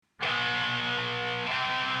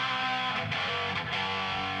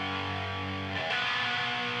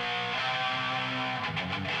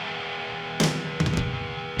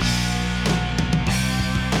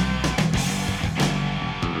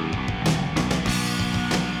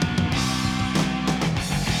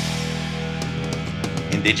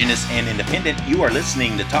Indigenous and independent, you are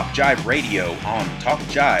listening to Talk Jive Radio on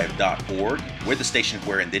talkjive.org. We're the station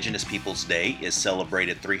where Indigenous Peoples Day is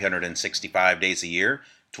celebrated 365 days a year,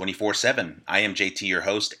 24/7. I am JT, your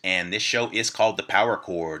host, and this show is called The Power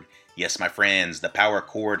Chord. Yes, my friends, The Power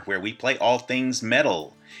Chord, where we play all things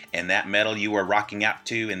metal. And that metal you are rocking out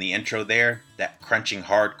to in the intro there, that crunching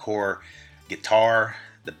hardcore guitar,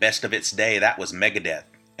 the best of its day, that was Megadeth.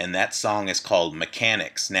 And that song is called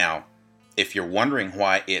Mechanics. Now, if you're wondering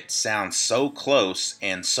why it sounds so close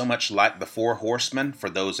and so much like the Four Horsemen, for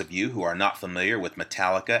those of you who are not familiar with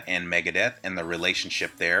Metallica and Megadeth and the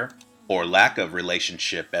relationship there, or lack of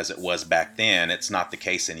relationship as it was back then, it's not the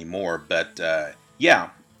case anymore, but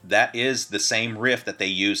yeah, that is the same riff that they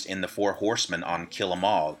used in the Four Horsemen on Kill 'Em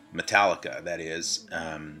All, Metallica, that is,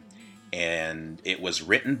 and it was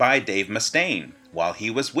written by Dave Mustaine while he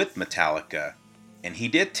was with Metallica, and he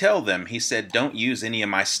did tell them, he said, don't use any of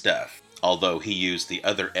my stuff. Although he used the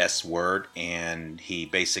other S word, and he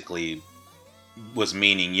basically was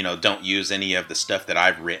meaning, don't use any of the stuff that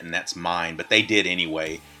I've written, that's mine, but they did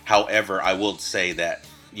anyway. However, I will say that,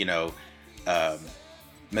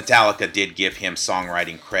 Metallica did give him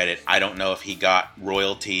songwriting credit. I don't know if he got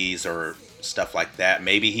royalties or stuff like that.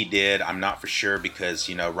 Maybe he did, I'm not for sure, because,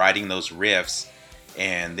 writing those riffs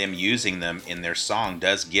and them using them in their song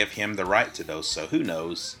does give him the right to those, so who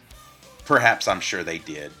knows? Perhaps, I'm sure they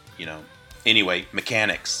did. Anyway,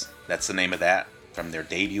 Mechanics, that's the name of that, from their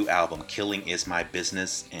debut album, Killing Is My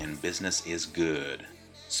Business, and Business Is Good.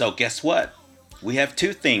 So guess what? We have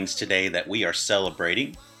two things today that we are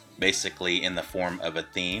celebrating, basically in the form of a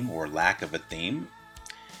theme, or lack of a theme.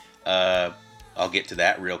 I'll get to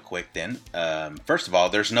that real quick then. First of all,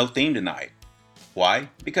 there's no theme tonight. Why?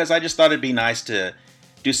 Because I just thought it'd be nice to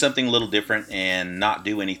do something a little different and not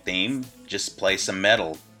do any theme, just play some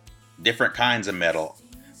metal. Different kinds of metal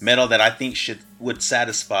that I think would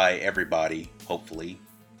satisfy everybody, hopefully.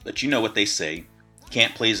 But you know what they say,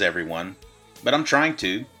 can't please everyone. But I'm trying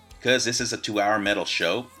to, because this is a 2-hour metal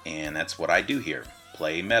show, and that's what I do here,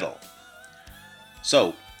 play metal.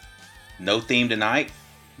 So, no theme tonight,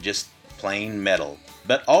 just plain metal.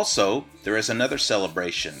 But also, there is another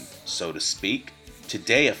celebration, so to speak.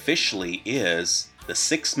 Today officially is the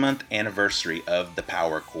 6-month anniversary of The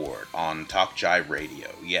Power Chord on Talk Jive Radio.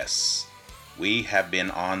 Yes, we have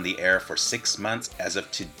been on the air for 6 months as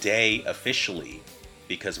of today officially,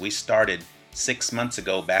 because we started 6 months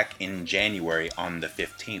ago back in January on the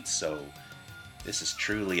 15th. So this is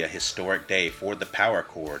truly a historic day for The Power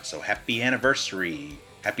Chord. So happy anniversary,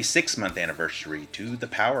 happy 6-month anniversary to The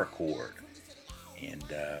Power Chord. And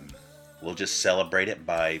we'll just celebrate it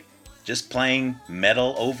by just playing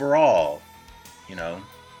metal overall.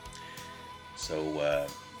 So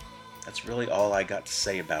that's really all I got to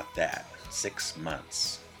say about that. 6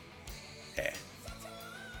 months. Hey.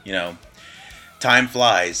 Time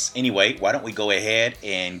flies. Anyway, why don't we go ahead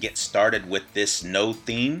and get started with this no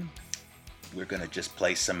theme? We're going to just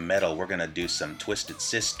play some metal. We're going to do some Twisted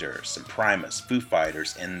Sister, some Primus, Foo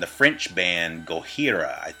Fighters, and the French band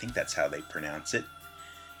Gojira. I think that's how they pronounce it.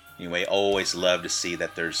 Anyway, always love to see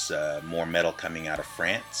that there's more metal coming out of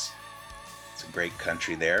France. It's a great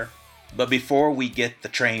country there. But before we get the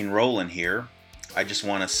train rolling here, I just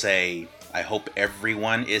want to say I hope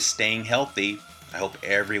everyone is staying healthy. I hope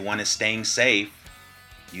everyone is staying safe,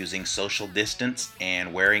 using social distance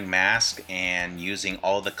and wearing masks and using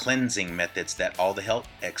all the cleansing methods that all the health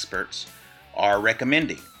experts are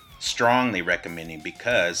recommending, strongly recommending,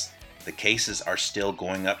 because the cases are still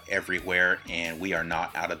going up everywhere and we are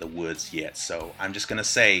not out of the woods yet. So I'm just going to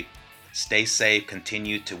say, stay safe,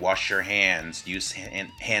 continue to wash your hands, use hand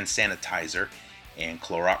sanitizer and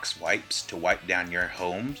Clorox wipes to wipe down your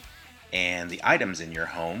homes and the items in your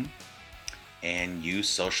home, and use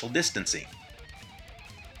social distancing.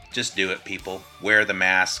 Just do it, people. Wear the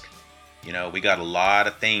mask. We got a lot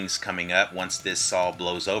of things coming up once this all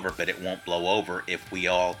blows over, but it won't blow over if we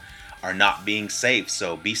all are not being safe.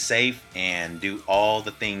 So be safe and do all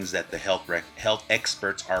the things that the health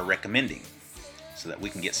experts are recommending, so that we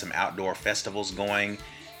can get some outdoor festivals going,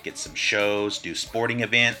 get some shows, do sporting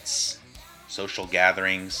events, social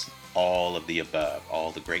gatherings, all of the above,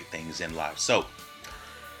 all the great things in life. So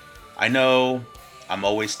I know I'm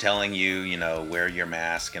always telling you, wear your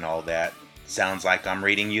mask and all that. Sounds like I'm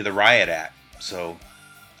reading you the Riot Act. So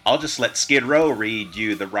I'll just let Skid Row read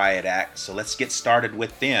you the Riot Act. So let's get started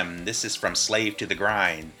with them. This is from Slave to the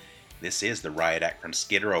Grind. This is the Riot Act from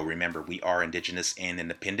Skid Row. Remember, we are Indigenous and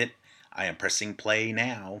independent. I am pressing play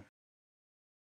now.